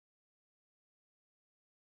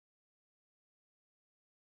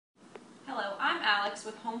I'm Alex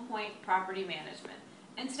with HomePointe Property Management,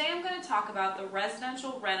 and today I'm going to talk about the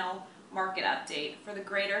residential rental market update for the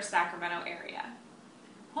greater Sacramento area.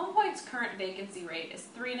 HomePointe's current vacancy rate is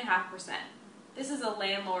 3.5%. This is a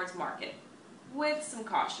landlord's market, with some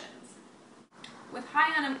cautions. With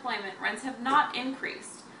high unemployment, rents have not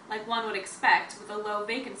increased, like one would expect with a low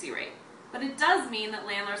vacancy rate, but it does mean that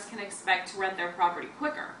landlords can expect to rent their property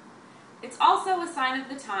quicker. It's also a sign of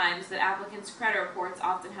the times that applicants' credit reports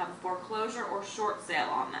often have a foreclosure or short sale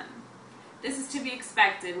on them. This is to be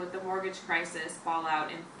expected with the mortgage crisis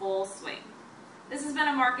fallout in full swing. This has been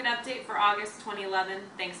a market update for August 2011.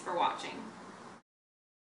 Thanks for watching.